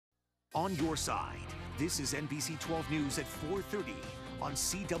On your side, this is NBC 12 News at 4:30 on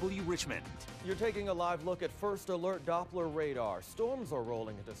CW Richmond. You're taking a live look at First Alert Doppler radar. Storms are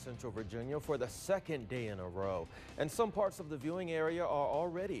rolling into Central Virginia for the second day in a row, and some parts of the viewing area are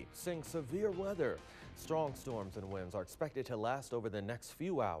already seeing severe weather. Strong storms and winds are expected to last over the next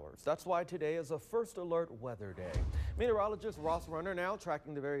few hours. That's why today is a First Alert Weather Day. Meteorologist Ross Runner now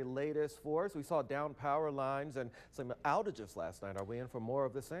tracking the very latest for us. We saw down power lines and some outages last night. Are we in for more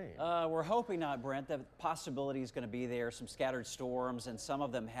of the same? We're hoping not, Brent. The possibility is going to be there. Some scattered storms, and some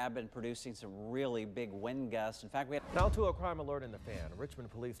of them have been producing some really big wind gusts. In fact, we had... Now to a crime alert in the fan. Richmond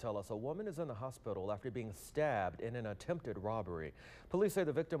police tell us a woman is in the hospital after being stabbed in an attempted robbery. Police say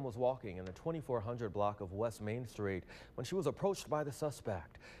the victim was walking in the 2400 block of West Main Street when she was approached by the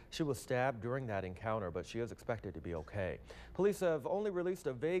suspect. She was stabbed during that encounter, but she is expected to be okay. Police have only released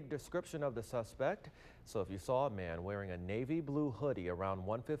a vague description of the suspect. So if you saw a man wearing a navy blue hoodie around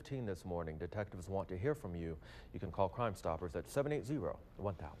 1:15 this morning, detectives want to hear from you. You can call Crime Stoppers at 780-1000.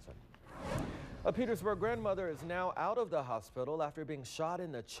 A Petersburg grandmother is now out of the hospital after being shot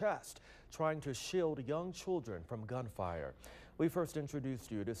in the chest, trying to shield young children from gunfire. We first introduced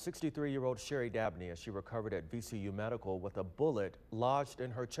you to 63-year-old Sherry Dabney as she recovered at VCU Medical with a bullet lodged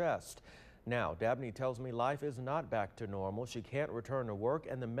in her chest. Now, Dabney tells me life is not back to normal. She can't return to work,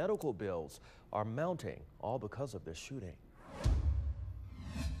 and the medical bills are mounting, all because of this shooting.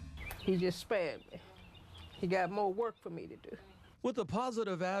 He just spared me. He got more work for me to do. With a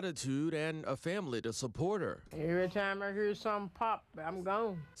positive attitude and a family to support her. Every time I hear something pop, I'm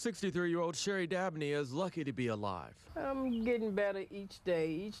gone. 63-year-old Sherry Dabney is lucky to be alive. I'm getting better each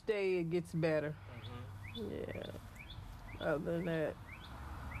day. Each day it gets better. Yeah. Other than that,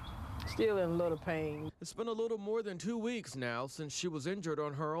 still in a little pain. It's been a little more than 2 weeks now since she was injured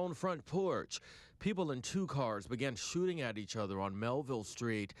on her own front porch. People in two cars began shooting at each other on Melville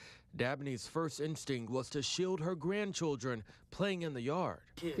Street. Dabney's first instinct was to shield her grandchildren playing in the yard.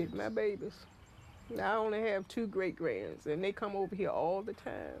 Get my babies. I only have 2 great-grands, and they come over here all the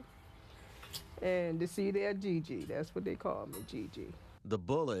time. And to see their Gigi, that's what they call me, Gigi. The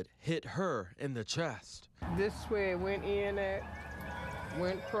bullet hit her in the chest. This is where it went in at,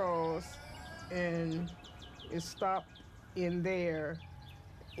 went across, and it stopped in there,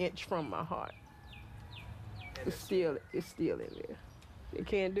 inch from my heart. It's still in there. They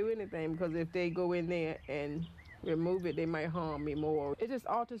can't do anything because if they go in there and remove it, they might harm me more. It just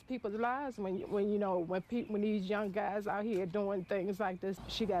alters people's lives when these young guys out here doing things like this.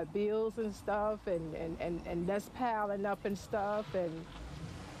 She got bills and stuff, and that's piling up and stuff, and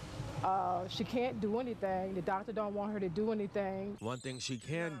she can't do anything. The doctor don't want her to do anything. One thing she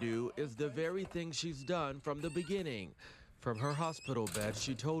can do is the very thing she's done from the beginning. From her hospital bed,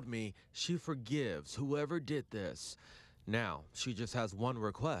 she told me she forgives whoever did this. Now, she just has one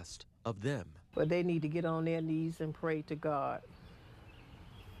request of them. But they need to get on their knees and pray to God.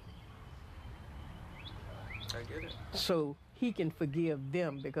 I get it. So he can forgive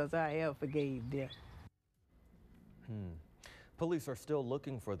them because I have forgave them. Police are still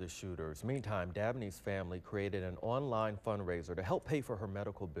looking for the shooters. Meantime, Dabney's family created an online fundraiser to help pay for her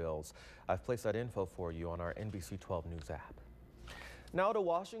medical bills. I've placed that info for you on our NBC 12 News app. Now to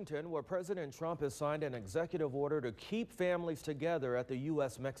Washington, where President Trump has signed an executive order to keep families together at the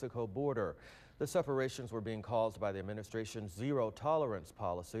U.S.-Mexico border. The separations were being caused by the administration's zero-tolerance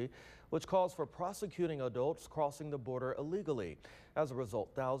policy, which calls for prosecuting adults crossing the border illegally. As a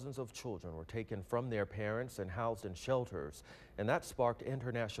result, thousands of children were taken from their parents and housed in shelters, and that sparked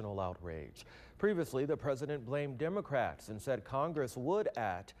international outrage. Previously, the president blamed Democrats and said Congress would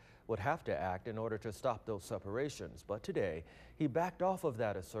have to act in order to stop those separations. But today, he backed off of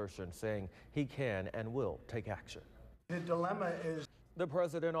that assertion, saying he can and will take action. The dilemma is... The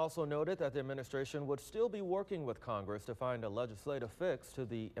president also noted that the administration would still be working with Congress to find a legislative fix to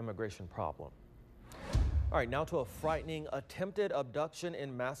the immigration problem. All right, now to a frightening attempted abduction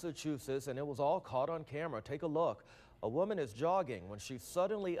in Massachusetts, and it was all caught on camera. Take a look. A woman is jogging when she's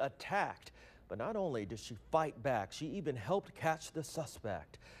suddenly attacked. But not only did she fight back, she even helped catch the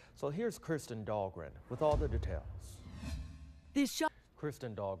suspect. So here's Kristen Dahlgren with all the details.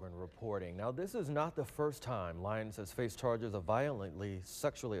 Kristen Dahlgren reporting. Now, this is not the first time Lyons has faced charges of violently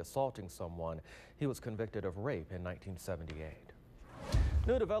sexually assaulting someone. He was convicted of rape in 1978.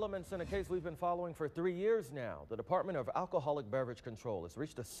 New developments in a case we've been following for 3 years now. The Department of Alcoholic Beverage Control has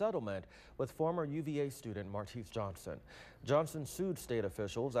reached a settlement with former UVA student Martise Johnson. Johnson sued state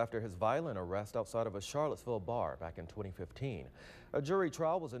officials after his violent arrest outside of a Charlottesville bar back in 2015. A jury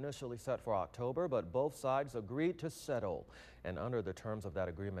trial was initially set for October, but both sides agreed to settle. And under the terms of that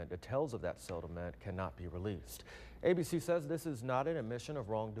agreement, details of that settlement cannot be released. ABC says this is not an admission of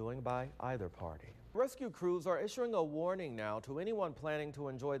wrongdoing by either party. Rescue crews are issuing a warning now to anyone planning to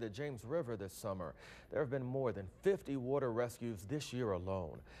enjoy the James River this summer. There have been more than 50 water rescues this year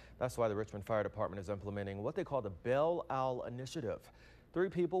alone. That's why the Richmond Fire Department is implementing what they call the Belle Owl Initiative. 3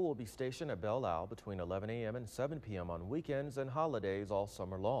 people will be stationed at Belle Owl between 11 a.m. and 7 p.m. on weekends and holidays all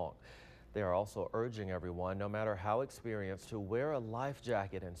summer long. They are also urging everyone, no matter how experienced, to wear a life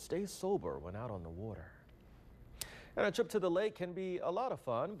jacket and stay sober when out on the water. And a trip to the lake can be a lot of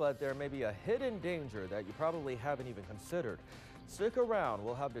fun, but there may be a hidden danger that you probably haven't even considered. Stick around.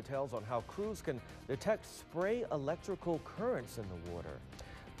 We'll have details on how crews can detect stray electrical currents in the water.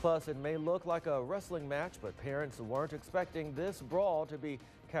 Plus, it may look like a wrestling match, but parents weren't expecting this brawl to be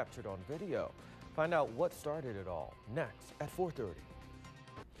captured on video. Find out what started it all next at 4:30.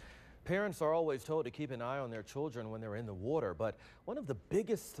 Parents are always told to keep an eye on their children when they're in the water, but one of the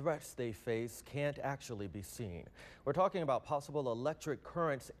biggest threats they face can't actually be seen. We're talking about possible electric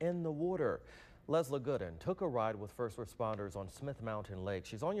currents in the water. Leslie Gooden took a ride with first responders on Smith Mountain Lake.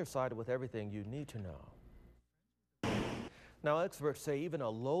 She's on your side with everything you need to know. Now, experts say even a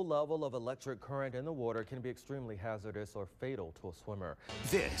low level of electric current in the water can be extremely hazardous or fatal to a swimmer.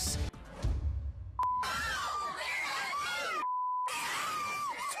 This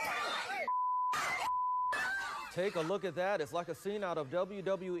Take a look at that. It's like a scene out of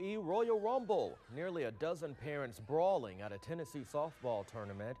WWE Royal Rumble. Nearly a dozen parents brawling at a Tennessee softball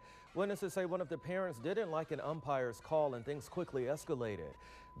tournament. Witnesses say one of the parents didn't like an umpire's call and things quickly escalated.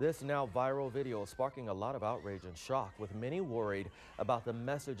 This now viral video is sparking a lot of outrage and shock, with many worried about the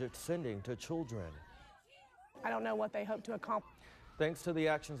message it's sending to children. I don't know what they hope to accomplish. Thanks to the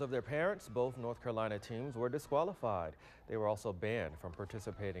actions of their parents, both North Carolina teams were disqualified. They were also banned from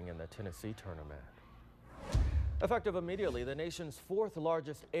participating in the Tennessee tournament. Effective immediately, the nation's 4th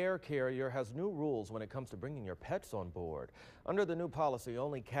largest air carrier has new rules when it comes to bringing your pets on board. Under the new policy,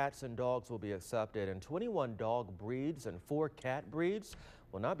 only cats and dogs will be accepted, and 21 dog breeds and 4 cat breeds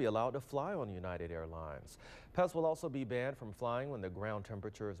will not be allowed to fly on United Airlines. Pets will also be banned from flying when the ground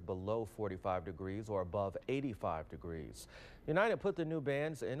temperature is below 45 degrees or above 85 degrees. United put the new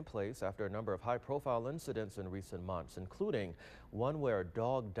bans in place after a number of high-profile incidents in recent months, including one where a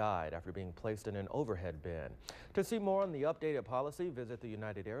dog died after being placed in an overhead bin. To see more on the updated policy, visit the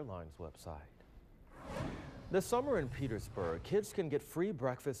United Airlines website. This summer in Petersburg, kids can get free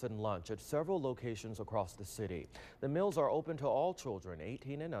breakfast and lunch at several locations across the city. The meals are open to all children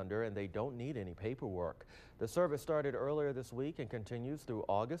 18 and under, and they don't need any paperwork. The service started earlier this week and continues through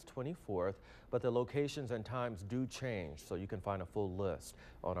August 24th, but the locations and times do change, so you can find a full list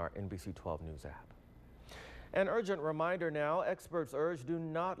on our NBC 12 News app. An urgent reminder now, experts urge do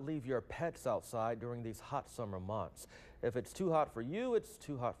not leave your pets outside during these hot summer months. If it's too hot for you, it's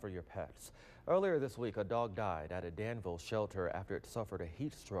too hot for your pets. Earlier this week, a dog died at a Danville shelter after it suffered a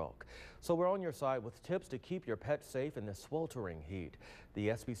heat stroke. So we're on your side with tips to keep your pet safe in this sweltering heat. The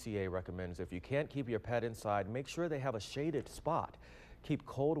SPCA recommends if you can't keep your pet inside, make sure they have a shaded spot. Keep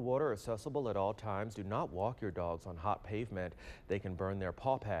cold water accessible at all times. Do not walk your dogs on hot pavement. They can burn their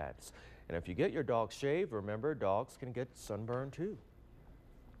paw pads. And if you get your dog shaved, remember dogs can get sunburned too.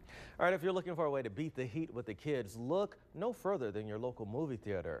 All right, if you're looking for a way to beat the heat with the kids, look no further than your local movie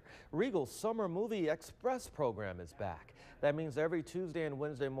theater. Regal's Summer Movie Express program is back. That means every Tuesday and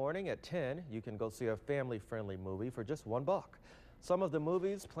Wednesday morning at 10, you can go see a family-friendly movie for just $1. Some of the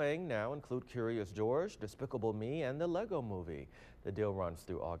movies playing now include Curious George, Despicable Me, and the Lego Movie. The deal runs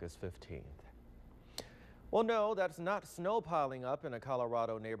through August 15th. Well, no, that's not snow piling up in a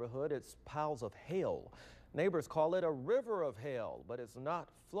Colorado neighborhood. It's piles of hail. Neighbors call it a river of hail, but it's not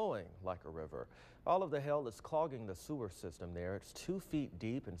flowing like a river. All of the hail is clogging the sewer system there. It's 2 feet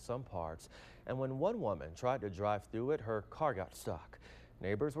deep in some parts. And when one woman tried to drive through it, her car got stuck.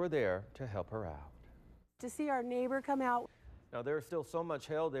 Neighbors were there to help her out. To see our neighbor come out. Now, there's still so much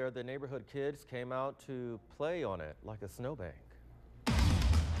hail there, the neighborhood kids came out to play on it like a snowbank.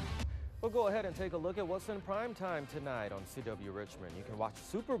 We'll go ahead and take a look at what's in prime time tonight on CW Richmond. You can watch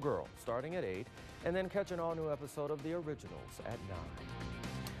Supergirl starting at 8 and then catch an all-new episode of The Originals at 9.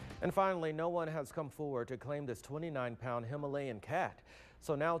 And finally, no one has come forward to claim this 29-pound Himalayan cat.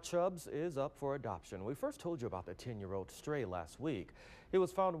 So now Chubbs is up for adoption. We first told you about the 10-year-old stray last week. He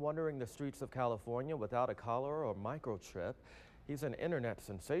was found wandering the streets of California without a collar or microchip. He's an internet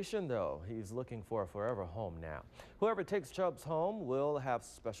sensation, though. He's looking for a forever home now. Whoever takes Chubbs home will have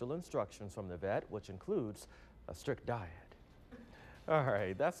special instructions from the vet, which includes a strict diet. All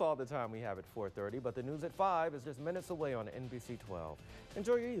right, that's all the time we have at 4:30, but the news at 5 is just minutes away on NBC 12.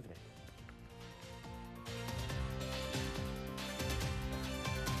 Enjoy your evening.